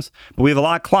investments. But we have a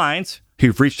lot of clients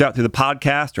who've reached out through the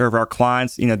podcast, or of our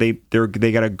clients, they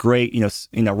got a great,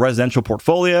 residential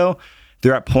portfolio.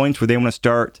 They're at points where they want to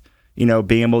start,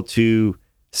 being able to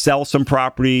sell some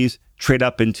properties, trade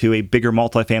up into a bigger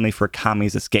multifamily for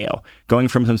economies of scale, going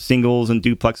from some singles and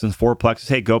duplexes and fourplexes,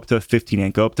 hey, go up to a 15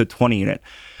 unit, go up to a 20 unit.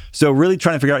 So really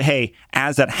trying to figure out, hey,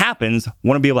 as that happens,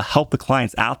 want to be able to help the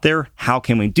clients out there. How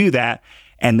can we do that?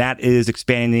 And that is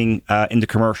expanding into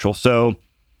commercial. So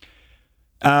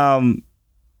a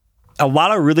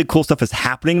lot of really cool stuff is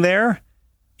happening there.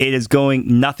 It is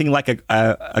going nothing like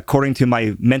according to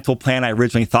my mental plan I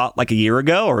originally thought like a year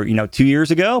ago or 2 years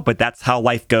ago, but that's how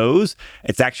life goes.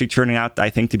 It's actually turning out,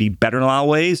 I think, to be better in a lot of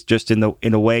ways, just in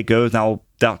the way it goes. And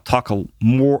I'll talk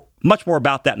much more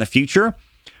about that in the future.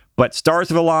 But stars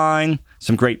have aligned,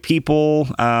 some great people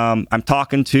I'm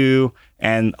talking to,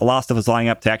 and a lot of stuff is lining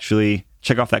up to actually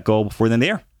check off that goal before the end of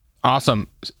the year. Awesome.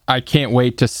 I can't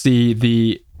wait to see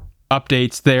the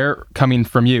updates there coming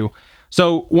from you.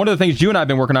 So one of the things you and I have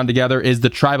been working on together is the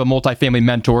Tribe of Multifamily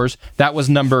Mentors. That was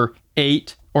number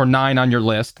 8 or 9 on your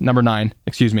list. Number 9,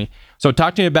 excuse me. So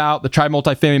talk to me about the Tribe of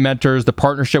Multifamily Mentors, the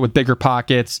partnership with Bigger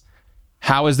Pockets.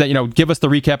 How is that, give us the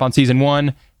recap on season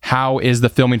 1. How is the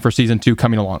filming for season 2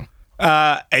 coming along?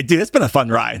 Dude, it's been a fun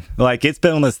ride. Like, it's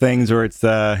been one of those things where it's,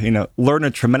 learn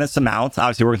a tremendous amount.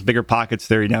 Obviously, working with Bigger Pockets,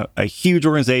 they're, a huge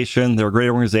organization. They're a great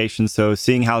organization. So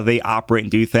seeing how they operate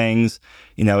and do things,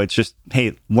 it's just,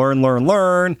 hey,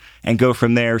 learn, and go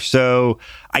from there. So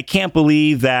I can't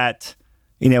believe that,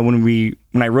 when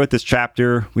I wrote this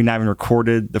chapter, we not even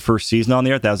recorded the first season on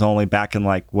there. That was only back in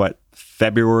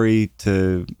February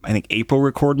to, I think, April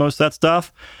record most of that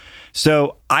stuff.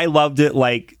 So I loved it.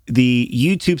 Like, the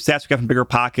YouTube stats we got from Bigger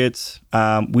Pockets,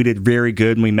 we did very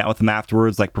good. And we met with them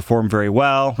afterwards, performed very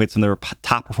well. We had some of their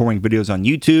top performing videos on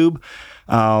YouTube.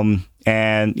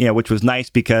 And, which was nice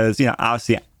because,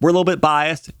 obviously we're a little bit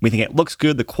biased. We think it looks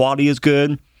good. The quality is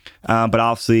good. But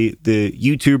obviously the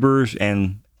YouTubers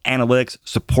and analytics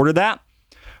supported that.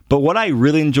 But what I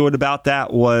really enjoyed about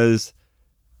that was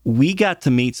we got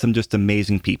to meet some just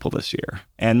amazing people this year.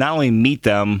 And not only meet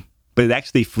them, but it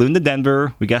actually flew into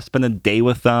Denver. We got to spend a day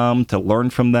with them to learn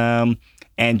from them.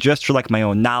 And just for my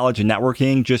own knowledge and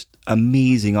networking, just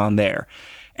amazing on there.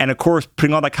 And of course,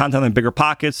 putting all that content in Bigger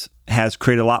Pockets has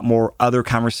created a lot more other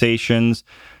conversations.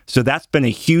 So that's been a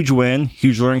huge win,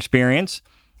 huge learning experience.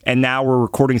 And now we're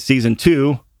recording season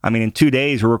 2. I mean, in 2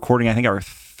 days, we're recording, I think, our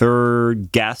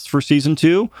third guest for season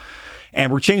 2,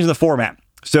 and we're changing the format.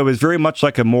 So it's very much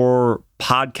like a more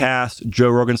podcast, Joe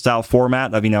Rogan style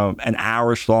format of, an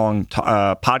hour-ish long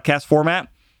podcast format.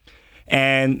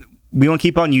 And we want to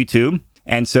keep it on YouTube.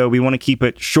 And so we want to keep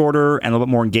it shorter and a little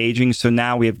bit more engaging. So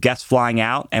now we have guests flying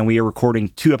out and we are recording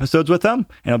 2 episodes with them.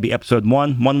 And it'll be episode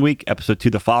 1 week, episode 2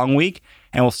 the following week.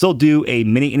 And we'll still do a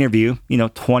mini interview,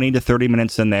 20 to 30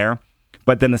 minutes in there.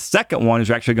 But then the second one is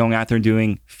we're actually going out there and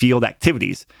doing field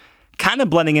activities, kind of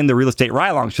blending in the real estate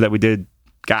ride-along show that we did,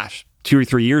 2 or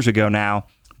 3 years ago now,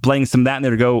 blending some of that in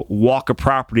there to go walk a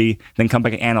property, then come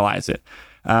back and analyze it.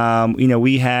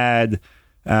 We had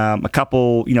a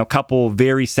couple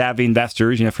very savvy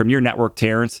investors, from your network,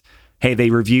 Terrence. Hey,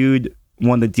 they reviewed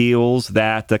one of the deals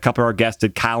that a couple of our guests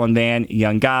did, Kyle and Van,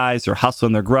 young guys, they're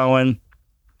hustling, they're growing.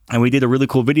 And we did a really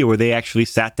cool video where they actually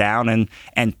sat down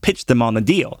and pitched them on the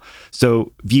deal.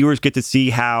 So viewers get to see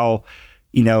how,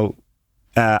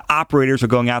 operators are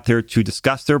going out there to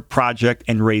discuss their project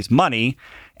and raise money.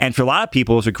 And for a lot of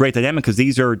people, it's a great dynamic because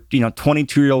these are,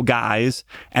 22-year-old guys,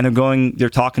 and they're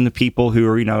talking to people who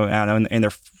are, in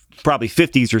their probably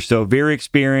 50s or so, very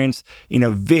experienced,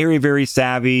 very, very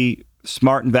savvy,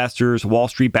 smart investors, Wall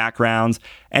Street backgrounds,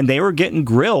 and they were getting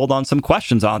grilled on some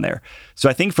questions on there. So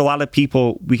I think for a lot of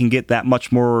people, we can get that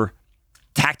much more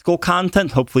tactical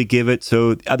content, hopefully give it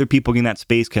so other people in that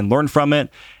space can learn from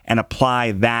it and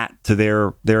apply that to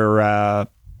their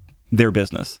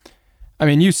business. I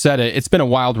mean, you said it. It's been a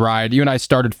wild ride. You and I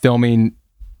started filming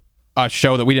a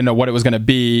show that we didn't know what it was going to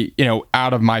be,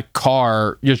 out of my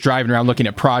car, just driving around looking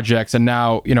at projects. And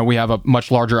now, we have a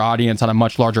much larger audience on a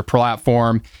much larger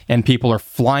platform, and people are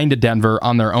flying to Denver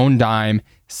on their own dime,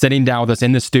 sitting down with us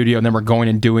in the studio, and then we're going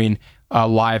and doing a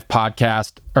live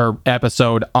podcast or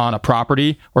episode on a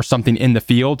property or something in the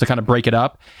field to kind of break it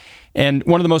up. And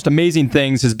one of the most amazing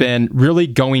things has been really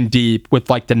going deep with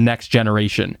like the next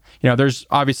generation. There's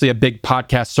obviously a big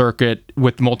podcast circuit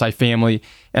with multifamily.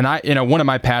 And one of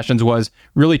my passions was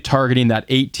really targeting that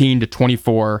 18 to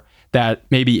 24 that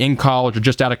maybe in college or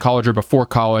just out of college or before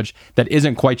college that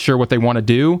isn't quite sure what they want to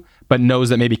do, but knows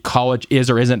that maybe college is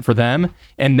or isn't for them.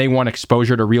 And they want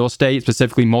exposure to real estate,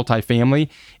 specifically multifamily.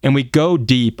 And we go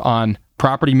deep on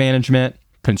property management,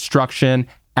 construction,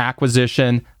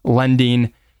 acquisition,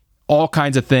 lending, all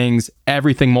kinds of things,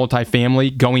 everything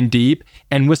multifamily, going deep,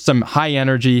 and with some high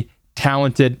energy,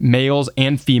 talented males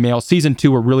and females. Season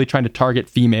 2, we're really trying to target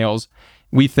females.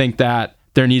 We think that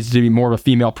there needs to be more of a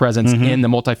female presence in the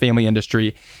multifamily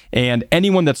industry. And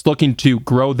anyone that's looking to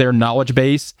grow their knowledge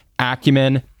base,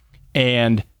 acumen,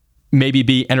 and maybe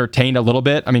be entertained a little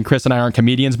bit. I mean, Chris and I aren't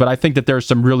comedians, but I think that there's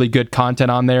some really good content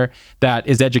on there that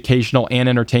is educational and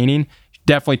entertaining.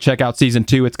 Definitely check out season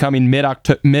 2. It's coming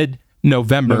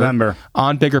mid-November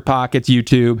on BiggerPockets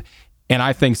YouTube. And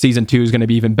I think season 2 is going to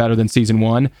be even better than season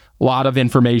 1. A lot of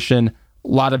information, a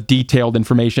lot of detailed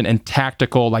information and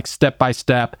tactical, like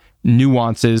step-by-step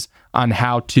nuances on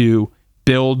how to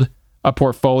build a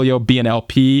portfolio, be an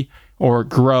LP, or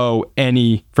grow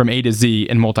any from A to Z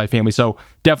in multifamily. So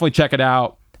definitely check it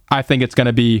out. I think it's going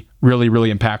to be really,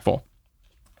 really impactful.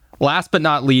 Last but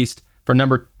not least, for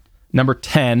number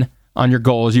 10 on your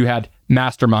goals, you had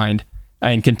Mastermind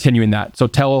and continuing that. So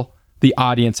tell the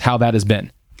audience how that has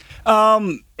been.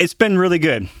 It's been really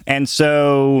good. And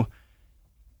so,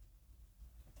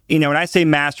 when I say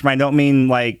mastermind, I don't mean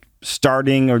like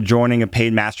starting or joining a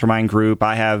paid mastermind group.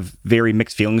 I have very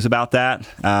mixed feelings about that.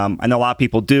 I know a lot of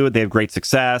people do it. They have great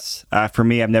success. For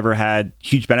me, I've never had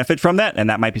huge benefit from that. And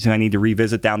that might be something I need to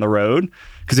revisit down the road.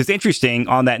 Because it's interesting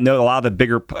on that note, a lot of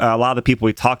the people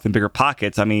we talk to in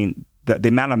BiggerPockets, I mean, the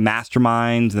amount of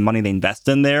masterminds, the money they invest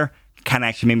in there kind of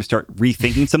actually made me start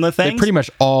rethinking some of the things. They pretty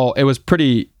much it was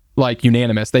pretty like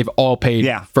unanimous. They've all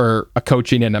paid for a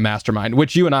coaching and a mastermind,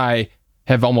 which you and I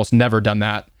have almost never done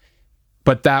that.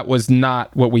 But that was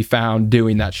not what we found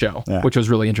doing that show, which was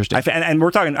really interesting. And we're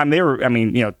talking, they were,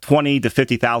 $20,000 to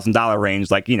 $50,000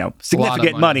 range, like,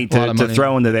 significant money to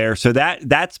throw into there. So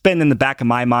that's been in the back of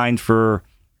my mind for,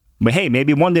 hey,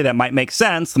 maybe one day that might make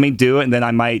sense. Let me do it. And then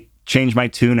I might change my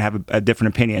tune and have a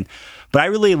different opinion. But I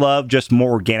really love just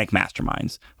more organic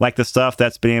masterminds, like the stuff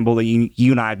that's been able to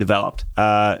you and I have developed.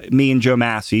 Me and Joe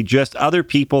Massey, just other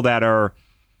people that are,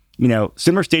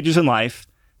 similar stages in life,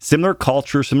 similar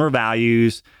culture, similar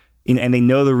values, and they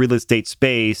know the real estate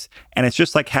space. And it's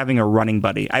just like having a running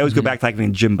buddy. I always go back to like having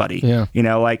a gym buddy.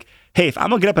 Yeah. Like, hey, if I'm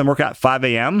gonna get up and work out at 5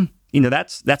 a.m.,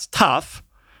 that's tough.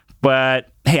 But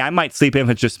hey, I might sleep in if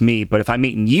it's just me. But if I'm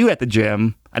meeting you at the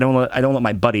gym, I don't let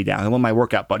my buddy down. I want my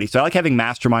workout buddy. So I like having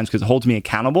masterminds because it holds me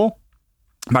accountable.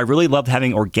 But I really loved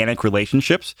having organic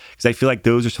relationships because I feel like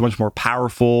those are so much more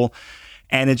powerful.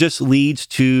 And it just leads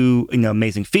to,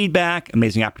 amazing feedback,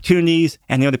 amazing opportunities.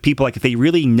 And the other people, like if they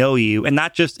really know you, and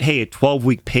not just, hey, a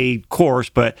 12-week paid course,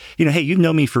 but, hey, you've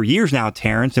known me for years now,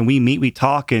 Terrence, and we meet, we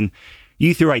talk, and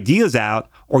you throw ideas out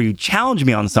or you challenge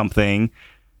me on something,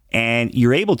 and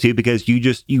you're able to because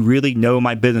you really know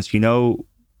my business, you know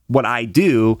what I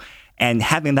do, and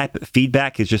having that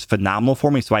feedback is just phenomenal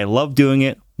for me. So I love doing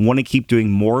it, want to keep doing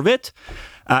more of it.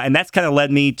 And that's kind of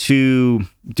led me to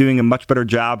doing a much better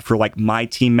job for like my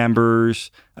team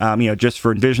members, just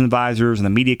for Envision Advisors and the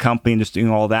media company and just doing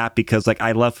all that because like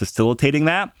I love facilitating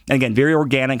that. And again, very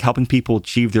organic, helping people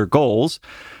achieve their goals.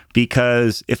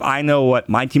 Because if I know what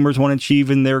my team members want to achieve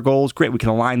in their goals, great, we can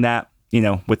align that,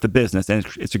 with the business. And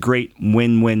it's a great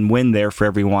win-win-win there for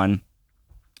everyone.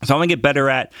 So I want to get better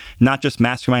at not just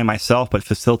masterminding myself, but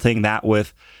facilitating that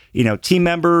with, team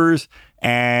members.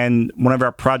 And one of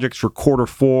our projects for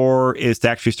Q4 is to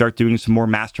actually start doing some more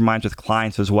masterminds with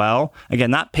clients as well. Again,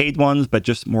 not paid ones, but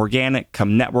just more organic,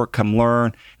 come network, come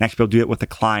learn, and actually be able to do it with the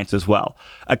clients as well.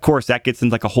 Of course, that gets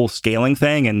into like a whole scaling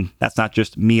thing, and that's not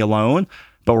just me alone,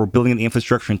 but we're building the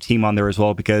infrastructure and team on there as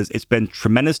well because it's been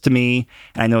tremendous to me,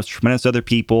 and I know it's tremendous to other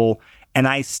people. And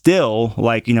I still,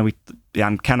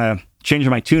 I'm kind of changing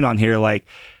my tune on here,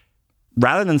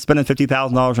 rather than spending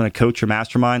 $50,000 on a coach or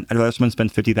mastermind, I'd rather spend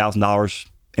 $50,000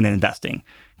 in investing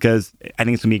because I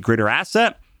think it's going to be a greater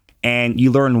asset and you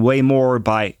learn way more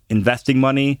by investing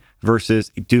money versus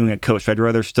doing a coach. I'd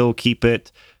rather still keep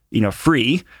it,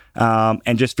 free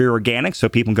and just very organic so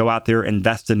people can go out there,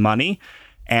 invest in money.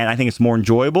 And I think it's more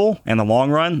enjoyable in the long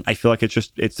run. I feel like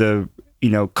it's a,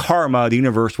 karma, the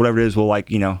universe, whatever it is will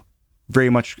very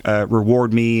much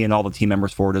reward me and all the team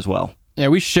members for it as well. Yeah,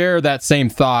 we share that same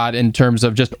thought in terms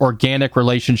of just organic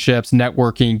relationships,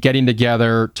 networking, getting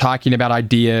together, talking about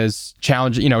ideas,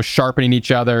 sharpening each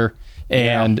other,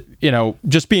 and,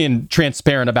 just being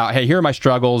transparent about, hey, here are my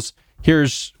struggles,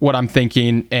 here's what I'm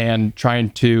thinking, and trying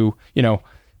to,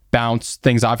 bounce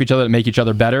things off each other to make each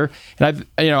other better. And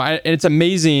it's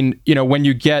amazing, when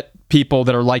you get people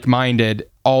that are like-minded,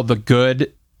 all the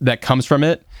good that comes from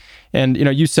it. And,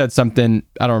 you said something,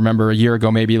 I don't remember, a year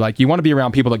ago, maybe you want to be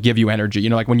around people that give you energy.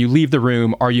 When you leave the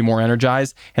room, are you more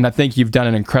energized? And I think you've done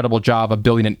an incredible job of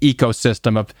building an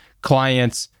ecosystem of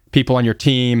clients, people on your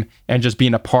team, and just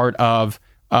being a part of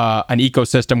an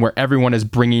ecosystem where everyone is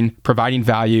providing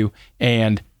value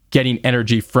and getting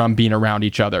energy from being around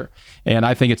each other. And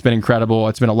I think it's been incredible.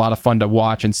 It's been a lot of fun to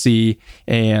watch and see.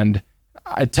 And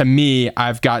to me,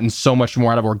 I've gotten so much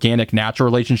more out of organic, natural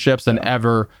relationships than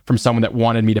ever from someone that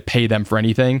wanted me to pay them for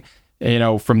anything,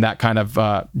 from that kind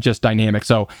of just dynamic.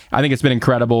 So I think it's been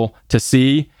incredible to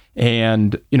see.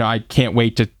 And, I can't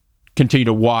wait to continue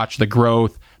to watch the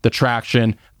growth, the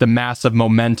traction, the massive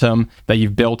momentum that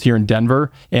you've built here in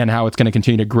Denver and how it's going to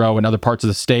continue to grow in other parts of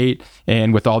the state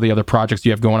and with all the other projects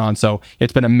you have going on. So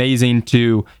it's been amazing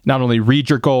to not only read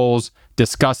your goals,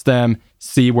 discuss them,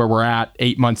 see where we're at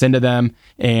 8 months into them.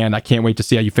 And I can't wait to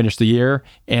see how you finish the year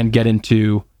and get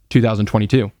into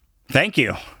 2022. Thank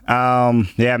you.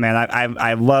 Yeah, man,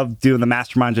 I love doing the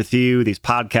masterminds with you, these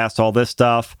podcasts, all this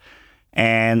stuff.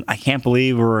 And I can't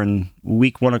believe we're in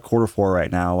week 1 of Q4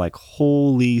 right now.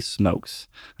 Holy smokes.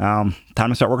 Time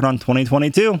to start working on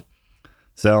 2022.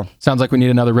 So sounds like we need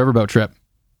another riverboat trip.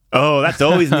 Oh, that's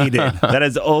always needed. That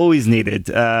is always needed.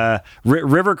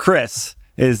 River Chris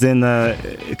is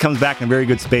it comes back in a very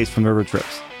good space from river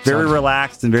trips. Very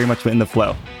relaxed and very much in the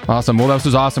flow. Awesome. Well, this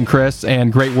was awesome, Chris,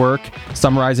 and great work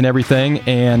summarizing everything.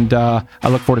 And I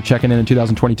look forward to checking in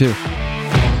 2022.